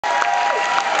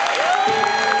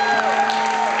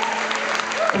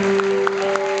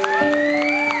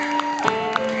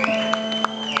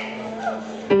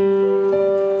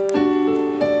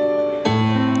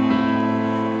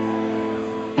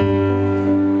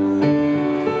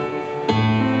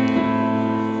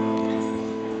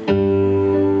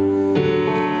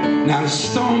Now the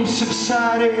storm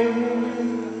subsided,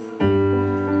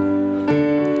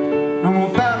 no more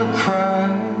battle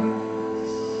cries,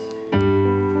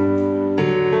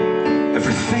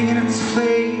 everything in its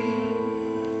place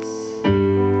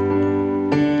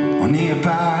or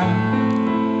nearby.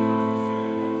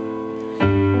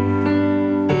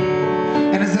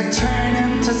 And as I turn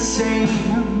into sand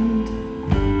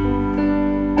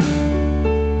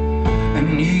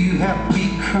and you have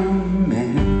become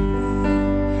man,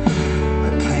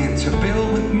 to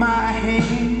build with my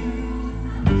hands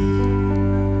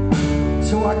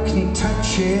so I can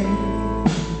touch it.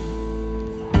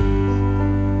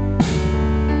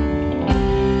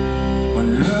 When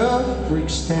love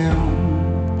breaks down,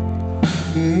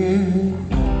 yeah,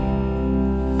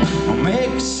 don't make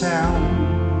a sound,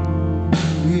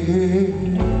 yeah,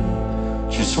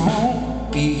 just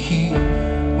won't be here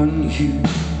when you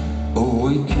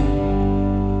awaken.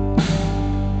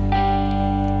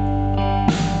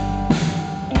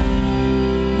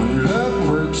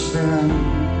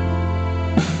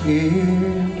 Yeah,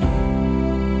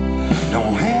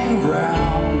 don't hang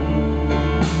around,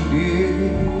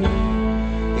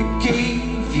 yeah, it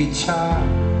gave you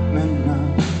time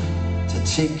enough to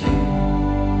take it.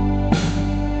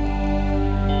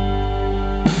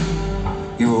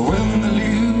 You were willing to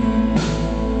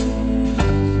lose,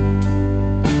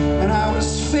 and I was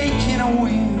faking a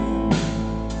win,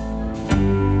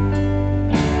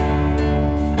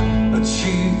 a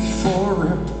tooth for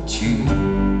a tooth.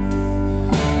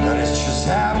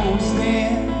 That was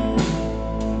then.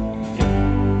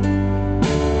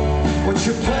 What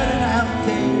you're putting out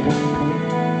there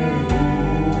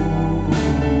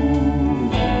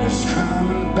is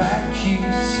coming back, you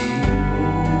see.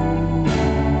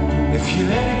 If you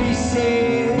let it be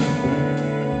said,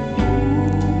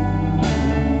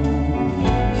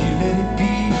 you let it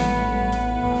be.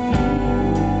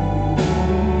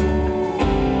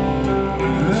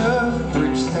 When love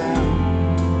breaks down,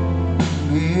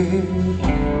 yeah,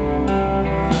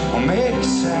 make a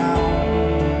sound,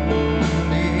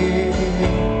 yeah,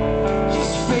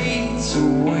 just fades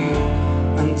away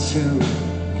until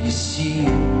you see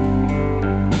it.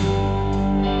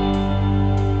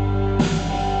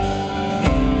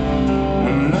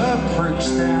 When love breaks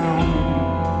down,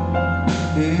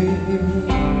 yeah,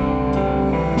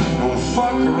 don't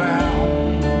fuck around,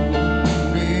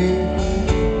 yeah,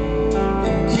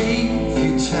 it gave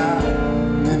you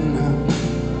time enough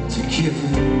to give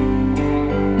it.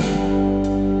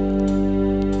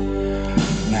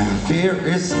 There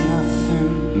is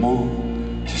nothing more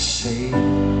to say.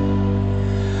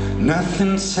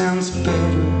 Nothing sounds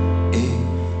better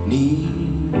anyway.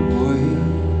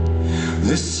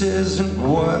 This isn't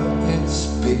what it's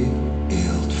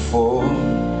built for.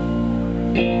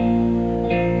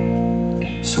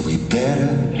 So we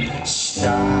better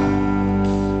stop.